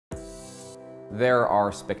There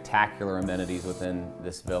are spectacular amenities within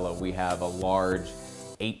this villa. We have a large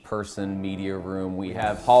 8-person media room. We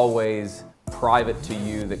have hallways private to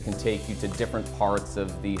you that can take you to different parts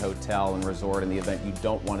of the hotel and resort in the event you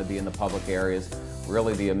don't want to be in the public areas.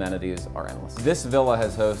 Really, the amenities are endless. This villa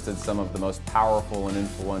has hosted some of the most powerful and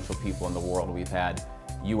influential people in the world. We've had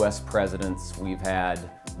US presidents, we've had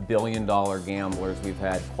billion-dollar gamblers, we've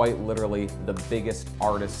had quite literally the biggest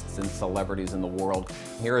artists and celebrities in the world.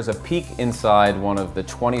 Here is a peek inside one of the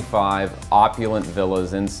 25 opulent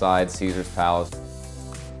villas inside Caesar's Palace.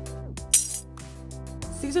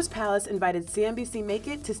 Caesar's Palace invited CNBC Make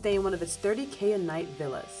It to stay in one of its $30K a night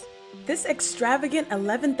villas. This extravagant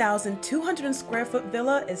 11,200 square foot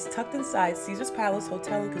villa is tucked inside Caesar's Palace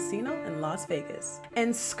Hotel and Casino in Las Vegas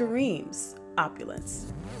and screams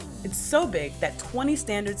opulence. It's so big that 20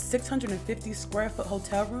 standard 650 square foot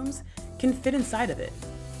hotel rooms can fit inside of it.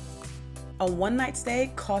 A one-night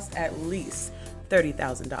stay costs at least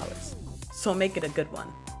 $30,000, so make it a good one.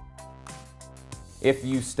 If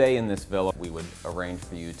you stay in this villa, we would arrange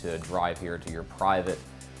for you to drive here to your private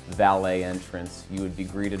valet entrance. You would be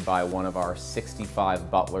greeted by one of our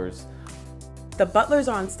 65 butlers. The butlers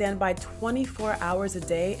are on standby 24 hours a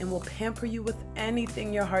day and will pamper you with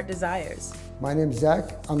anything your heart desires. My name is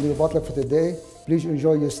Zach. I'm the butler for today. Please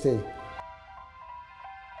enjoy your stay.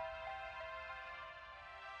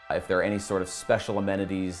 If there are any sort of special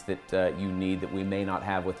amenities that you need that we may not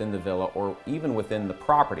have within the villa or even within the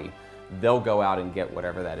property, they'll go out and get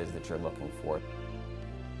whatever that is that you're looking for.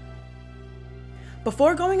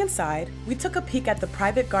 Before going inside, we took a peek at the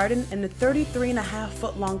private garden and the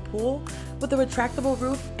 33.5-foot long pool with a retractable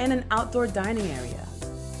roof and an outdoor dining area.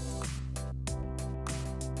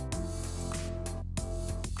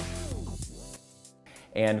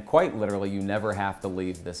 And quite literally, you never have to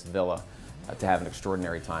leave this villa to have an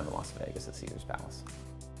extraordinary time in Las Vegas at Caesar's Palace.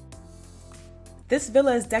 This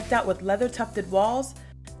villa is decked out with leather tufted walls,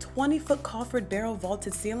 20-foot coffered barrel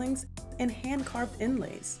vaulted ceilings, and hand-carved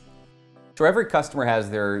inlays. So every customer has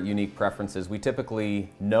their unique preferences. We typically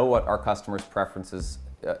know what our customers' preferences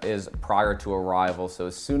is prior to arrival. So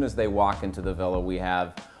as soon as they walk into the villa, we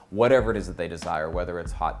have whatever it is that they desire, whether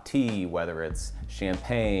it's hot tea, whether it's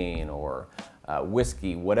champagne or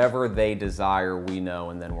whiskey, whatever they desire, we know,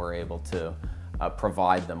 and then we're able to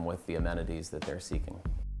provide them with the amenities that they're seeking.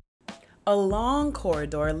 A long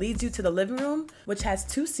corridor leads you to the living room, which has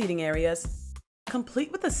 2 seating areas,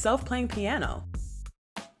 complete with a self-playing piano.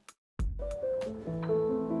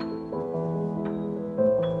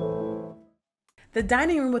 The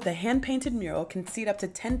dining room with a hand-painted mural can seat up to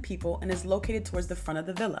 10 people and is located towards the front of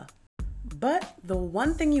the villa. But the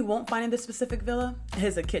one thing you won't find in this specific villa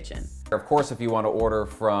is a kitchen. Of course, if you want to order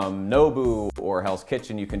from Nobu or Hell's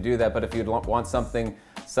Kitchen, you can do that, but if you want something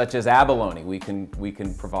such as abalone, we can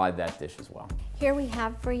provide that dish as well. Here we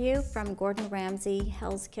have for you from Gordon Ramsay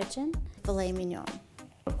Hell's Kitchen, filet mignon.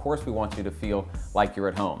 Of course, we want you to feel like you're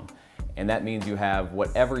at home, and that means you have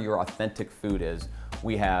whatever your authentic food is.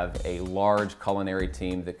 We have a large culinary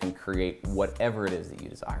team that can create whatever it is that you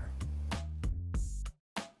desire.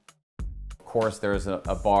 Of course, there's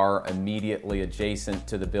a bar immediately adjacent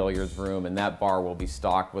to the billiards room, and that bar will be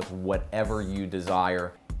stocked with whatever you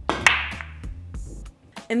desire.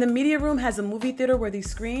 And the media room has a movie theater where they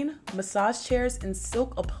screen, massage chairs, and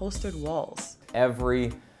silk upholstered walls.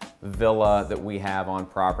 Every villa that we have on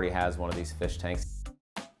property has one of these fish tanks.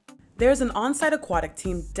 There's an on-site aquatic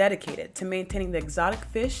team dedicated to maintaining the exotic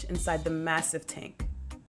fish inside the massive tank.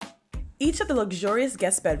 Each of the luxurious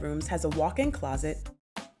guest bedrooms has a walk-in closet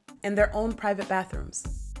and their own private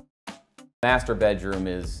bathrooms. Master bedroom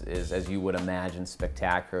is, as you would imagine,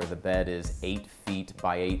 spectacular. The bed is 8 feet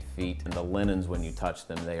by 8 feet, and the linens, when you touch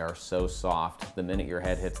them, they are so soft. The minute your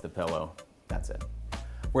head hits the pillow, that's it.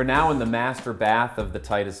 We're now in the master bath of the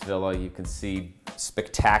Titus Villa. You can see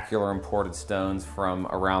spectacular imported stones from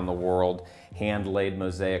around the world, hand-laid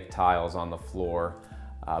mosaic tiles on the floor.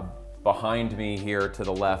 Behind me here to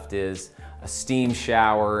the left is a steam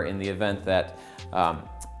shower in the event that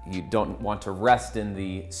you don't want to rest in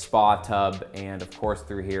the spa tub, and of course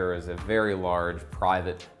through here is a very large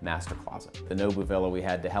private master closet. The Nobu Villa, we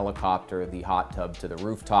had to helicopter the hot tub to the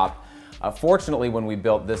rooftop. Fortunately, when we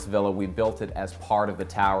built this villa, we built it as part of the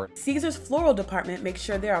tower. Caesar's floral department makes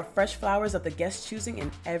sure there are fresh flowers of the guest's choosing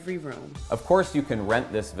in every room. Of course, you can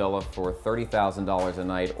rent this villa for $30,000 a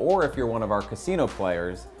night, or if you're one of our casino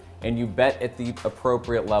players and you bet at the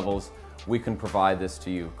appropriate levels, we can provide this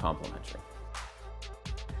to you complimentary.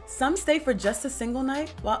 Some stay for just a single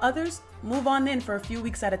night, while others move on in for a few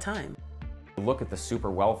weeks at a time. Look at the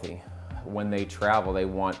super wealthy when they travel, they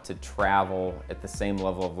want to travel at the same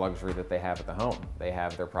level of luxury that they have at the home. They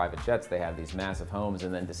have their private jets, they have these massive homes,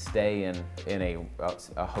 and then to stay in a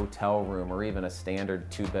hotel room or even a standard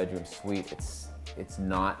 2-bedroom suite, it's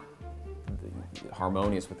not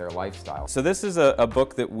harmonious with their lifestyle. So this is a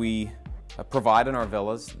book that we provide in our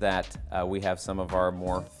villas that we have some of our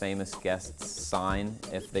more famous guests sign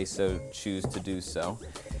if they so choose to do so.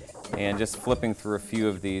 And just flipping through a few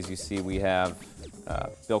of these, you see we have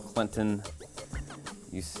Bill Clinton,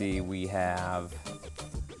 you see we have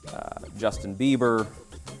Justin Bieber,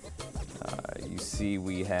 you see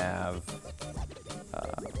we have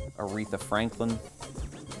Aretha Franklin,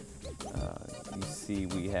 you see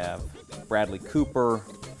we have Bradley Cooper,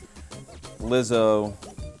 Lizzo,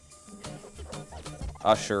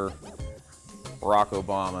 Usher, Barack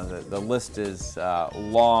Obama. The list is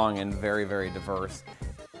long and very, very diverse.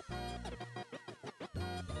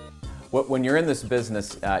 When you're in this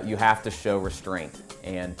business, you have to show restraint,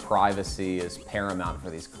 and privacy is paramount for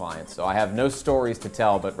these clients. So I have no stories to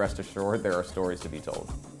tell, but rest assured there are stories to be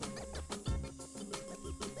told.